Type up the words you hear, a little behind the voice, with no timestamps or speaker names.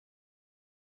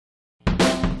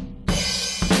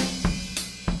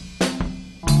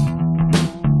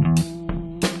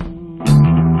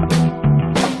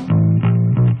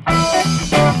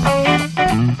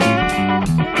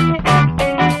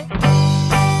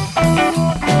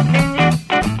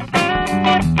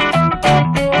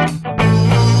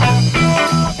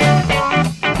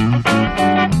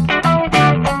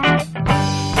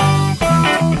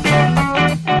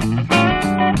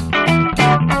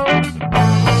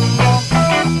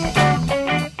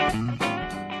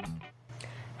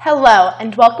Hello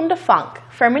and welcome to Func,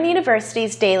 Furman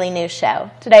University's daily news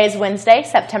show. Today is Wednesday,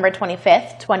 September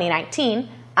 25th, 2019.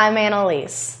 I'm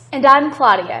Annalise. And I'm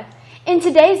Claudia. In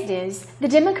today's news, the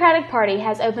Democratic Party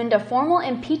has opened a formal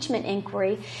impeachment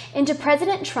inquiry into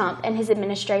President Trump and his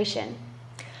administration.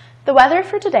 The weather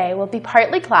for today will be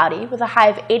partly cloudy with a high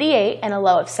of 88 and a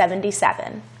low of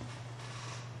 77.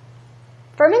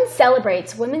 Furman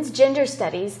celebrates women's gender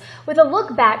studies with a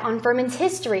look back on Furman's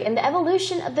history and the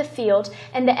evolution of the field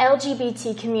and the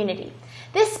LGBT community.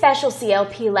 This special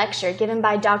CLP lecture given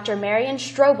by Dr. Marion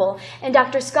Strobel and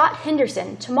Dr. Scott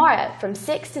Henderson tomorrow from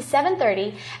 6 to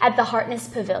 7:30 at the Hartness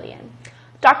Pavilion.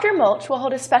 Dr. Mulch will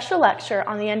hold a special lecture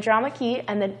on the Andromache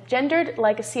and the gendered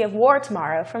legacy of war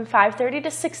tomorrow from 5:30 to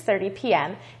 6:30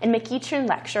 p.m. in McEachern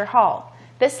Lecture Hall.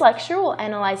 This lecture will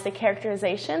analyze the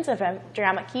characterizations of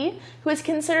Andromache, who is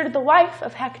considered the wife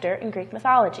of Hector in Greek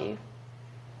mythology.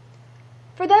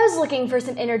 For those looking for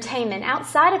some entertainment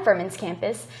outside of Furman's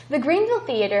campus, the Greenville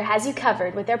Theater has you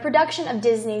covered with their production of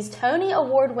Disney's Tony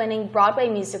Award-winning Broadway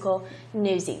musical,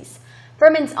 Newsies.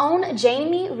 Furman's own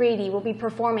Jamie Reedy will be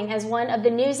performing as one of the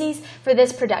Newsies for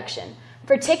this production.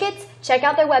 For tickets, check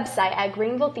out their website at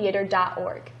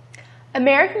greenvilletheater.org.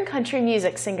 American country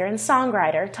music singer and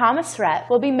songwriter Thomas Rhett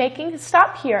will be making his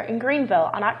stop here in Greenville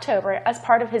on October as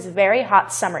part of his Very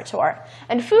Hot Summer Tour,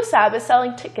 and FUSAB is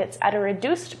selling tickets at a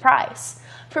reduced price.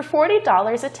 For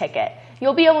 $40 a ticket,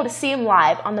 you'll be able to see him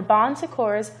live on the Bon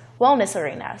Secours Wellness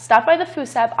Arena. Stop by the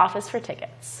FUSAB office for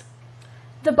tickets.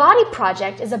 The Body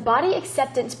Project is a body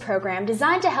acceptance program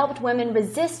designed to help women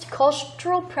resist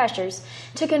cultural pressures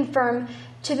to conform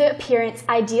to the appearance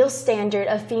ideal standard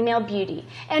of female beauty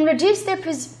and reduce their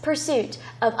pursuit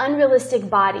of unrealistic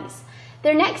bodies.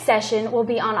 Their next session will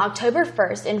be on October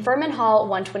 1st in Furman Hall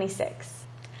 126.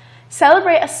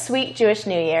 Celebrate a sweet Jewish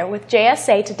New Year with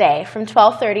JSA today from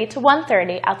 12:30 to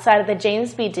 1:30 outside of the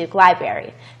James B. Duke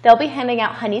Library. They'll be handing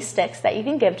out honey sticks that you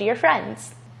can give to your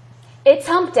friends. It's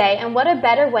hump day, and what a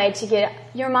better way to get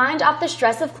your mind off the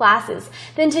stress of classes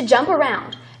than to jump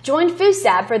around. Join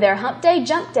FUSAB for their Hump Day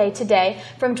Jump Day today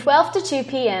from 12 to 2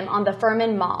 p.m. on the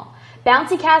Furman Mall.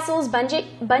 Bouncy castles,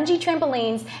 bungee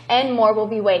trampolines, and more will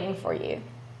be waiting for you.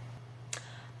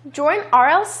 Join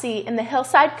RLC in the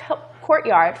Hillside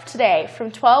Courtyard today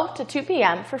from 12 to 2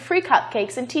 p.m. for free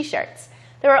cupcakes and t-shirts.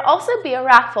 There will also be a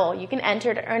raffle you can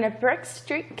enter to earn a Brick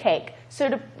Street cake, so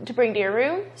to bring to your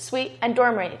room, suite, and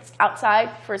dorm rates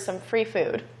outside for some free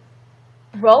food.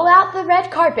 Roll out the red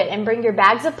carpet and bring your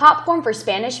bags of popcorn for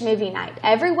Spanish movie night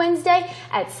every Wednesday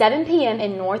at 7 p.m.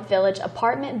 in North Village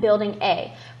Apartment Building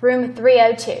A, room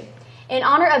 302. In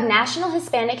honor of National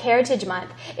Hispanic Heritage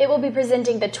Month, it will be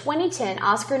presenting the 2010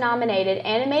 Oscar-nominated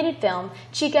animated film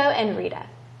Chico and Rita.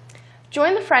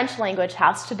 Join the French Language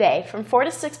House today from 4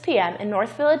 to 6 p.m. in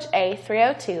North Village A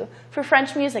 302 for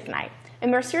French Music Night.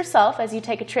 Immerse yourself as you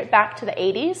take a trip back to the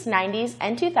 80s, 90s,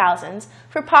 and 2000s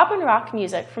for pop and rock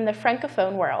music from the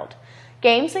Francophone world.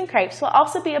 Games and crepes will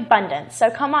also be abundant,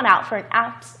 so come on out for an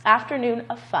afternoon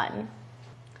of fun.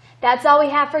 That's all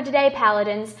we have for today,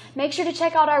 Paladins. Make sure to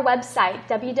check out our website,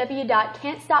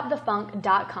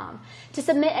 www.can'tstopthefunk.com, to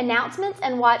submit announcements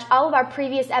and watch all of our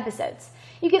previous episodes.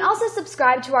 You can also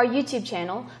subscribe to our YouTube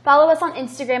channel, follow us on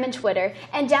Instagram and Twitter,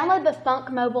 and download the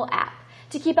Func mobile app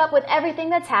to keep up with everything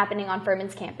that's happening on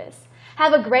Furman's campus.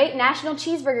 Have a great National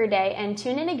Cheeseburger Day and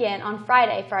tune in again on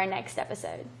Friday for our next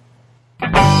episode.